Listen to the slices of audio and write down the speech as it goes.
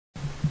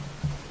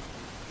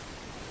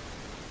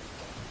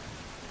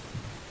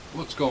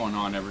What's going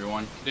on,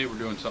 everyone? Today we're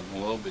doing something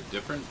a little bit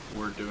different.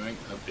 We're doing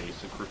a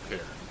basic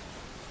repair.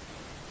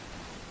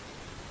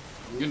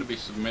 I'm going to be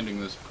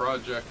submitting this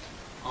project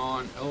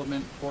on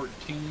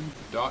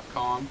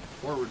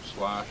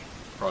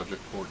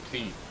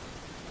element14.com/project14.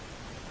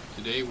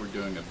 Today we're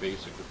doing a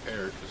basic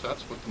repair because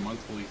that's what the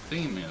monthly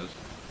theme is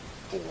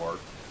for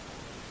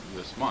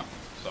this month.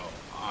 So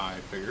I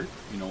figured,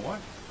 you know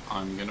what,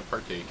 I'm going to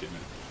partake in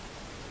it.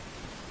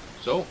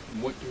 So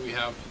what do we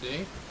have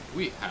today?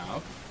 We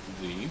have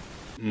the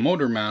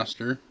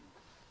Motormaster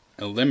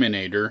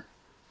Eliminator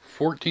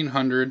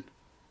 1400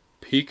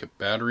 peak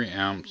battery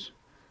amps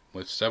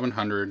with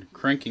 700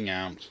 cranking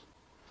amps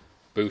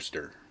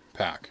booster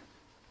pack,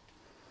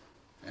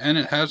 and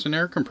it has an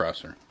air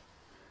compressor.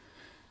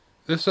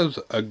 This is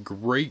a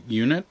great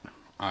unit.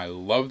 I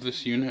love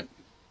this unit,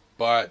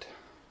 but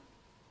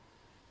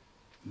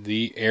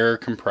the air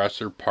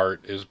compressor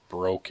part is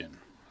broken.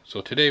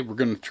 So today we're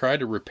going to try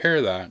to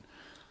repair that.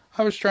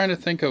 I was trying to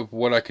think of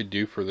what I could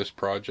do for this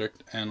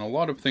project, and a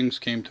lot of things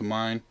came to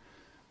mind,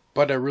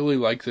 but I really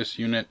like this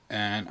unit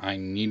and I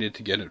needed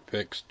to get it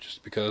fixed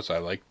just because I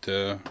like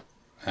to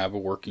have a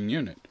working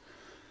unit.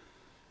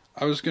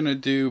 I was going to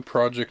do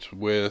projects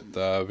with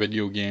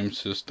video game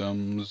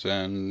systems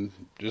and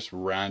just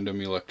random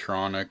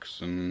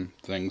electronics and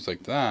things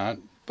like that,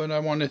 but I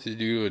wanted to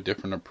do a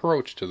different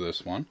approach to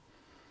this one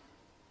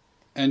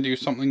and do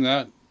something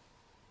that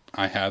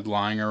I had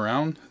lying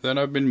around that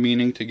I've been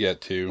meaning to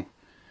get to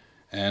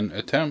and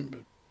attempt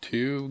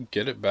to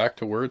get it back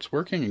to where it's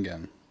working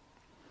again.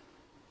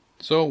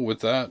 So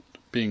with that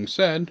being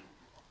said,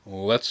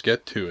 let's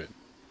get to it.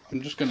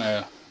 I'm just going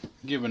to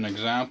give an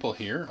example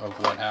here of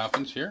what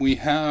happens here. We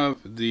have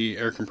the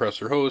air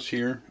compressor hose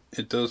here.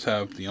 It does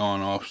have the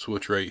on-off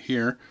switch right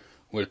here,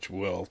 which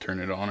will turn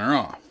it on or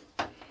off.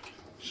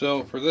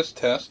 So for this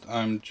test,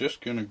 I'm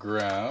just going to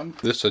grab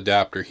this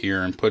adapter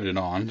here and put it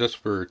on just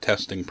for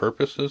testing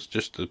purposes,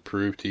 just to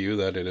prove to you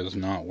that it is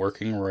not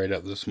working right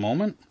at this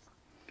moment.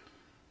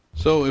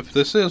 So if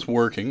this is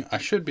working, I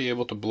should be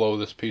able to blow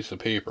this piece of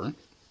paper.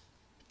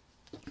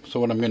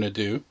 So what I'm going to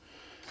do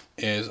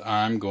is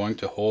I'm going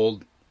to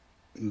hold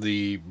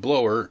the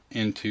blower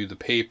into the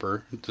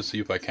paper to see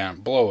if I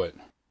can't blow it.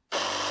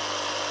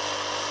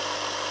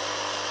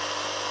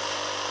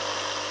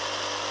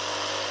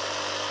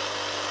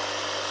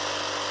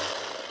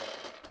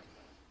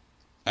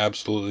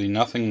 Absolutely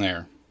nothing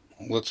there.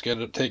 Let's get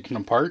it taken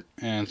apart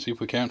and see if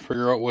we can't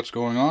figure out what's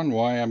going on,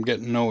 why I'm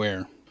getting no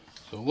air.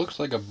 So it looks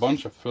like a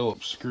bunch of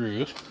Phillips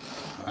screws.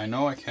 I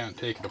know I can't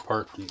take it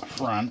apart from the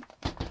front,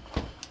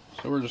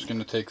 so we're just going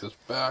to take this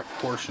back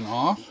portion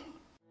off.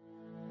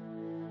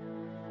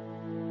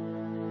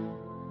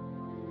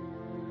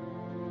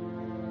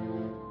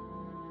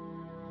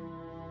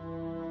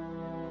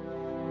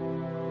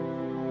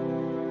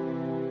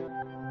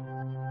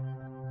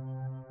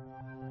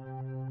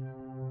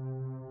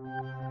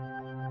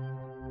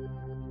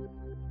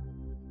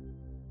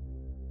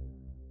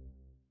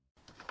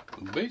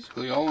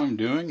 Basically all I'm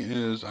doing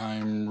is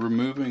I'm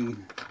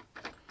removing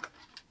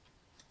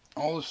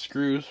all the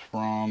screws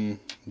from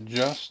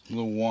just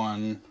the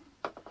one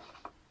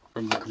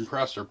from the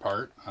compressor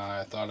part.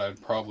 I thought I'd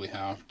probably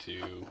have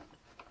to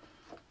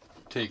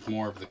take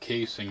more of the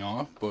casing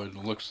off, but it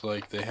looks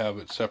like they have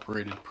it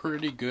separated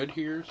pretty good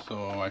here,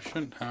 so I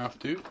shouldn't have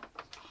to.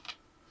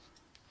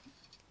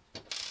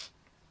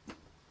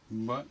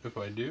 But if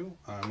I do,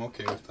 I'm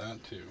okay with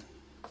that too.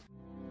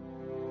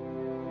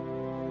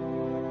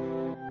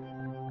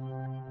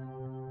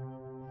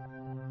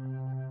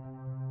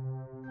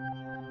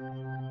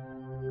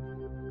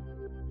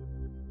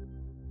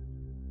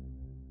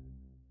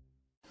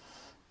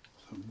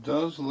 It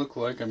does look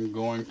like I'm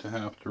going to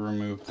have to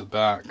remove the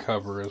back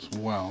cover as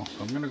well,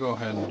 so I'm going to go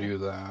ahead and do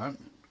that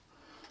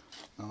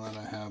now that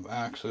I have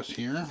access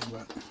here.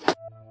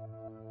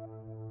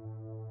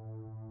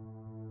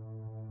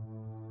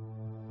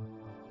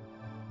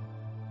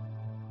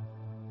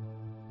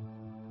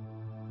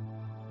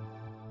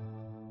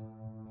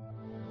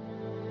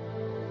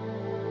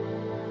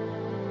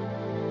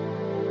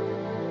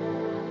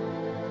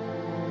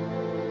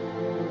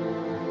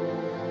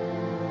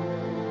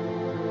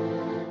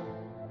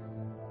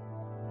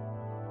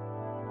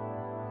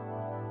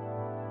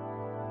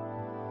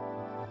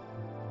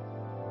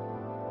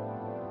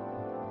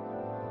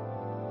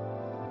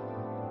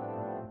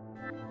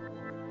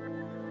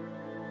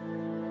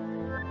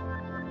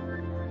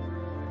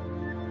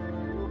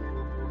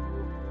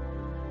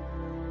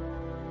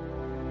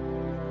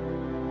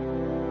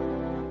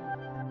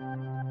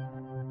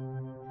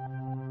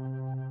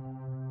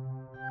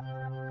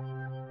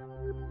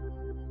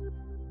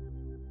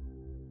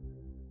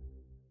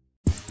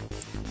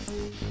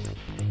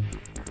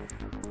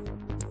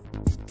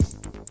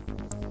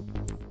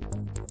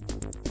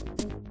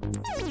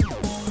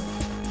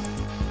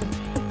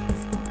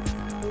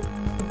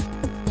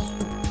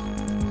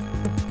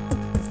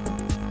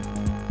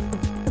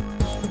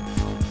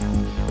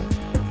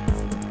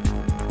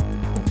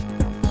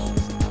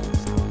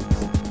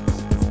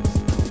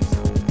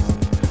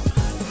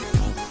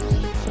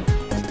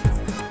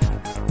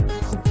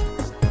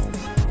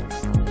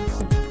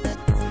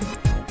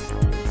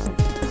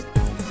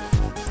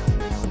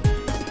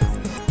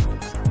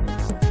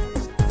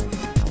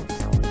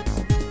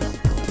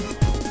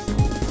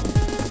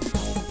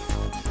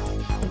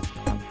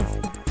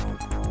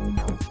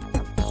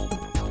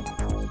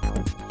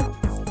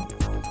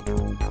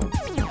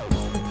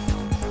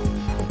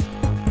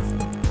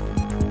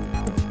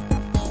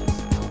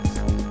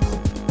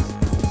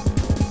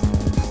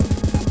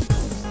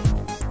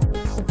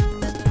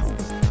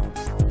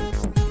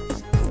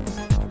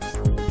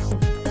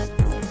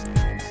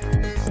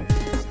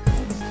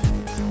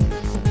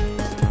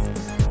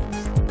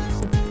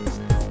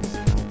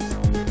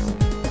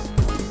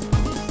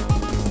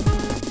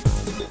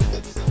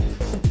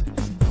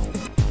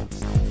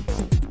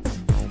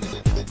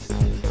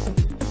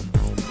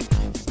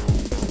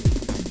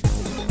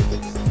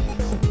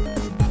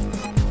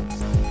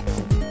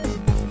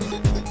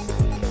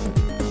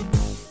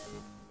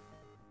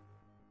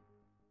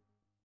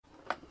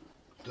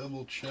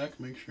 double check,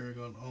 make sure I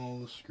got all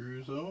the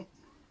screws out.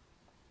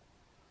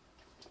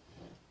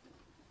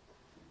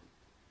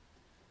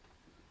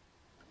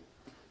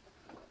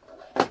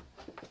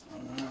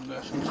 And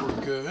I think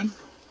we're good.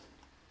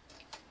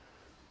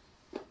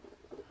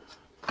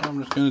 I'm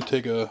just going to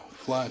take a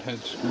flathead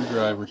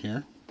screwdriver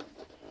here.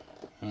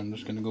 I'm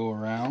just going to go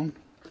around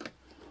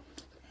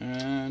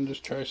and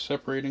just try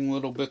separating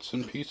little bits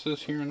and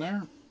pieces here and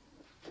there.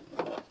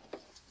 What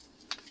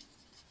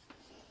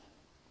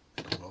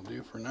I'll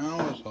do for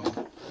now is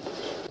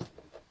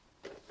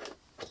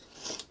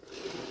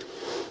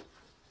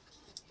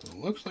it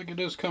looks like it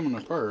is coming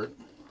apart.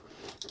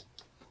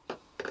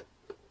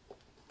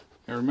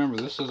 Now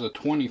remember, this is a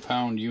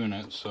 20-pound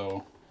unit,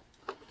 so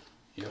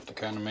you have to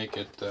kind of make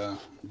it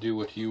do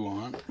what you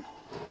want.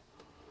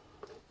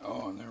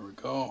 Oh, and there we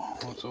go.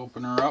 Let's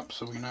open her up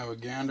so we can have a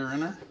gander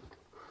in her.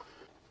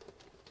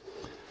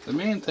 The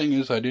main thing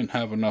is I didn't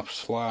have enough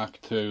slack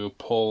to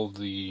pull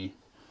the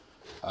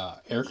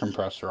air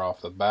compressor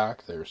off the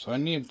back there, so I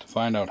needed to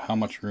find out how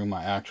much room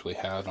I actually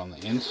had on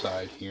the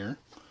inside here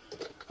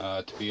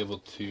to be able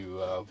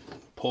to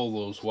pull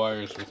those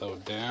wires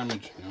without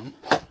damaging them.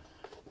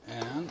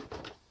 And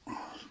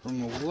from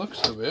the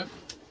looks of it,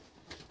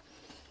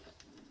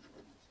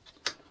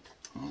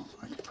 well,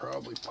 I could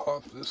probably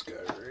pop this guy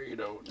right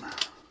out.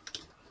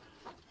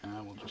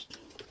 And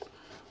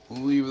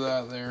we'll leave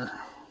that there.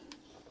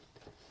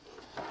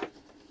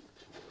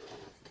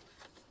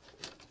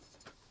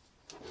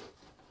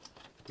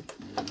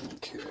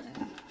 Okay.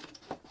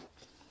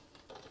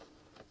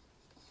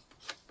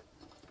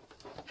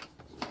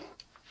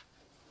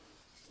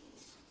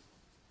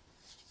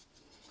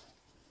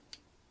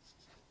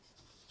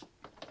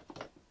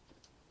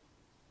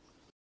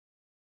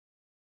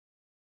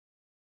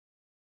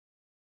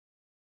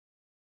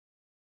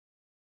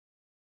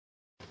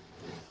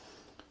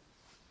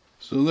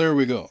 So there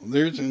we go.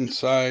 There's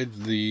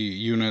inside the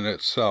unit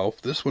itself.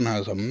 This one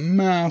has a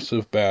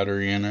massive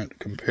battery in it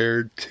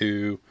compared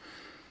to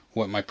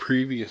what my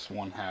previous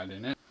one had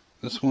in it.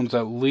 This one's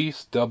at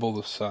least double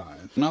the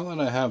size. Now that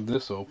I have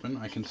this open,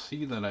 I can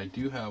see that I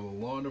do have a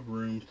lot of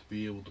room to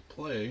be able to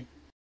play.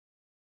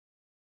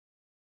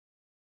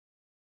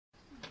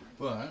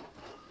 But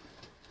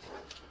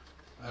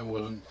I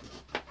wasn't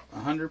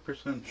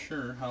 100%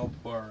 sure how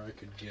far I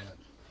could get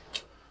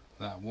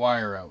that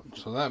wire out.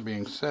 So that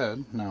being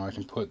said, now I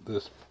can put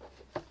this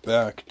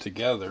back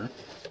together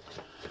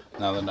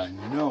now that I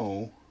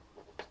know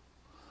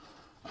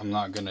I'm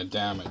not going to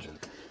damage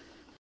it.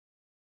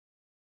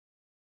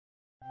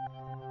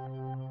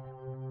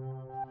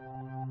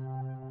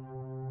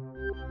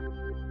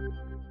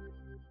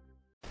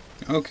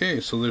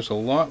 Okay, so there's a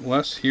lot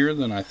less here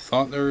than I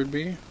thought there would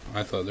be.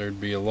 I thought there'd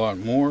be a lot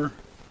more,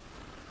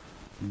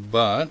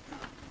 but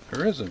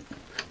there isn't.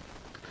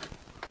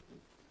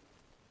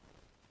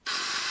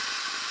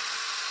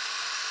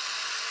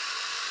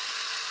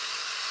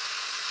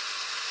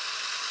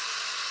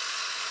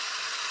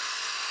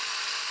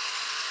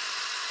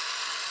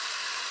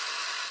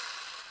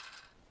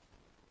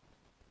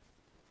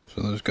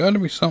 So there's got to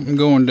be something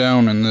going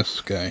down in this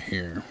guy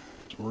here.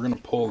 So we're going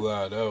to pull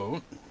that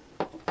out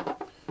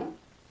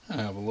and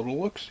have a little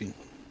look-see.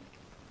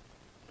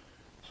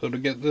 So to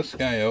get this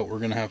guy out, we're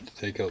going to have to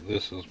take out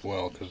this as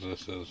well, because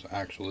this is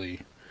actually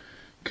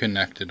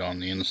connected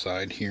on the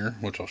inside here,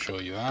 which I'll show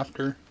you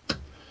after.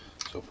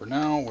 So for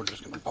now, we're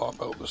just going to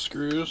pop out the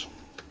screws.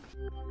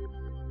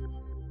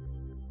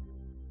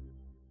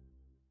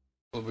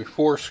 There'll be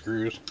 4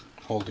 screws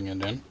holding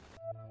it in.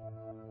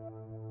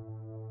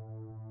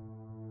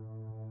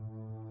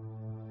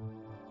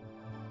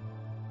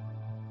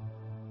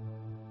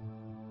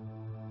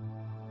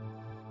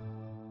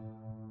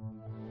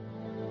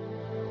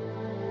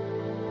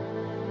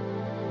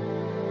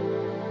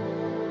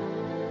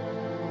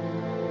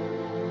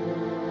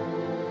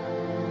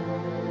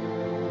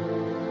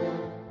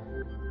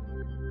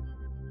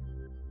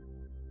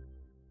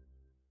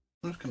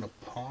 I'm just going to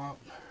pop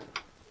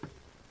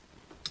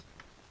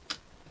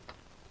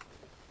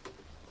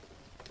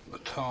the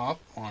top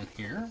on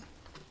here.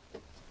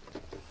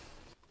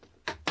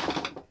 I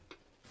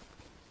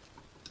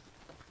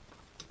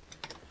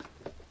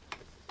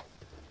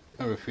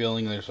have a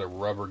feeling there's a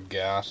rubber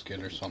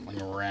gasket or something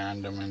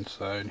random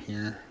inside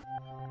here.